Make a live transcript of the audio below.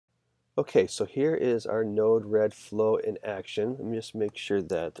Okay, so here is our Node-RED flow in action. Let me just make sure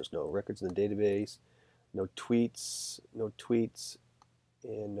that there's no records in the database, no tweets,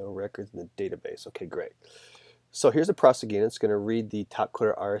 and no records in the database. Okay, great. So here's the process again. It's going to read the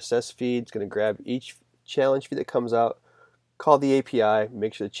Topcoder RSS feed. It's going to grab each challenge feed that comes out, call the API,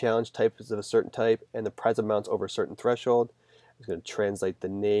 make sure the challenge type is of a certain type, and the prize amount's over a certain threshold. It's going to translate the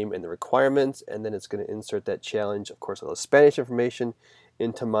name and the requirements, and then it's going to insert that challenge, of course, all the Spanish information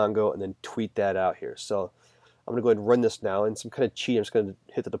into Mongo, and then tweet that out here. So I'm going to go ahead and run this now, and some kind of cheat, I'm just going to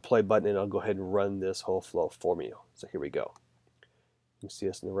hit the deploy button, and I'll go ahead and run this whole flow for me. So here we go. You can see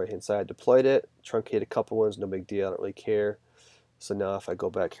this on the right-hand side. Deployed it, truncated a couple ones, no big deal, I don't really care. So now if I go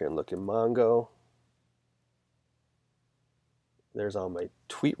back here and look in Mongo, there's all my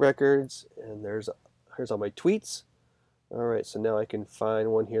tweet records, and here's all my tweets. All right, so now I can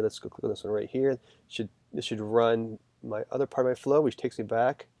find one here. Let's go click on this one right here. This should run my other part of my flow, which takes me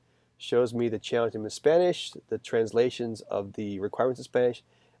back, shows me the challenge in Spanish, the translations of the requirements in Spanish,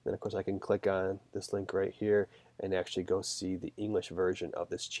 and then of course I can click on this link right here and actually go see the English version of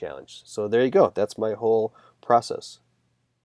this challenge. So there you go. That's my whole process.